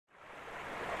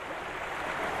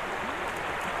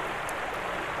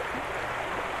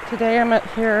Today I'm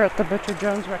here at the Butcher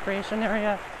Jones recreation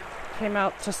area. Came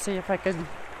out to see if I could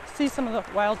see some of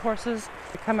the wild horses.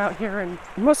 I come out here and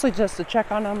mostly just to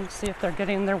check on them, see if they're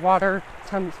getting their water.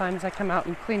 Sometimes I come out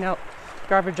and clean out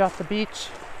garbage off the beach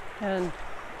and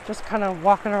just kind of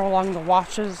walking along the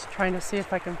washes, trying to see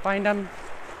if I can find them.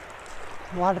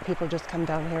 A lot of people just come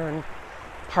down here and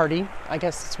party. I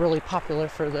guess it's really popular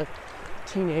for the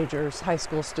teenagers, high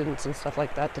school students and stuff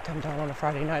like that to come down on a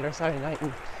Friday night or Saturday night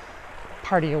and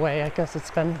party away. I guess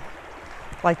it's been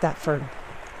like that for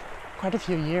quite a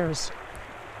few years.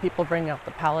 People bring out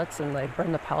the pallets and they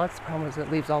burn the pallets. The problem is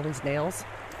it leaves all these nails,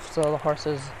 so the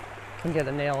horses can get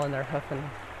a nail in their hoof. And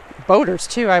boaters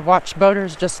too. I've watched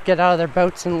boaters just get out of their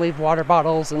boats and leave water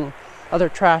bottles and other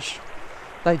trash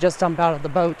they just dump out of the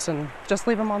boats and just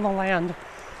leave them on the land.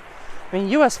 I mean,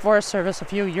 U.S. Forest Service a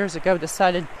few years ago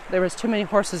decided there was too many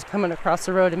horses coming across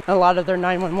the road, and a lot of their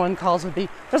 911 calls would be,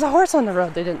 "There's a horse on the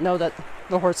road." They didn't know that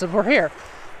the horses were here.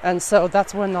 And so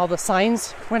that's when all the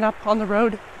signs went up on the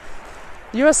road.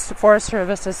 The U.S. Forest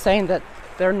Service is saying that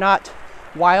they're not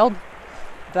wild,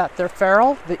 that they're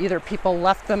feral, that either people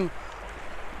left them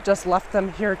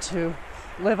here to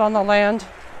live on the land,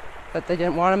 that they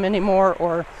didn't want them anymore,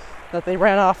 or that they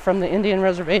ran off from the Indian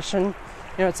reservation.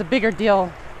 You know, it's a bigger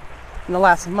deal in the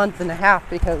last month and a half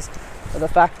because of the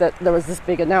fact that there was this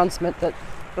big announcement that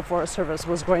the Forest Service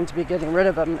was going to be getting rid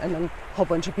of them, and then a whole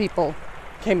bunch of people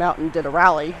came out and did a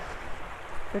rally.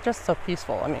 They're just so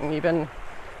peaceful. I mean, even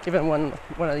when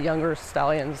one of the younger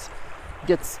stallions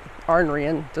gets ornery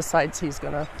and decides he's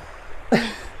gonna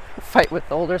fight with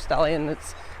the older stallion,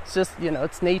 it's just, you know,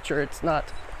 it's nature. It's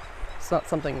not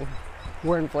something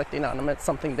we're inflicting on them. It's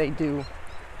something they do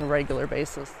on a regular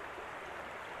basis.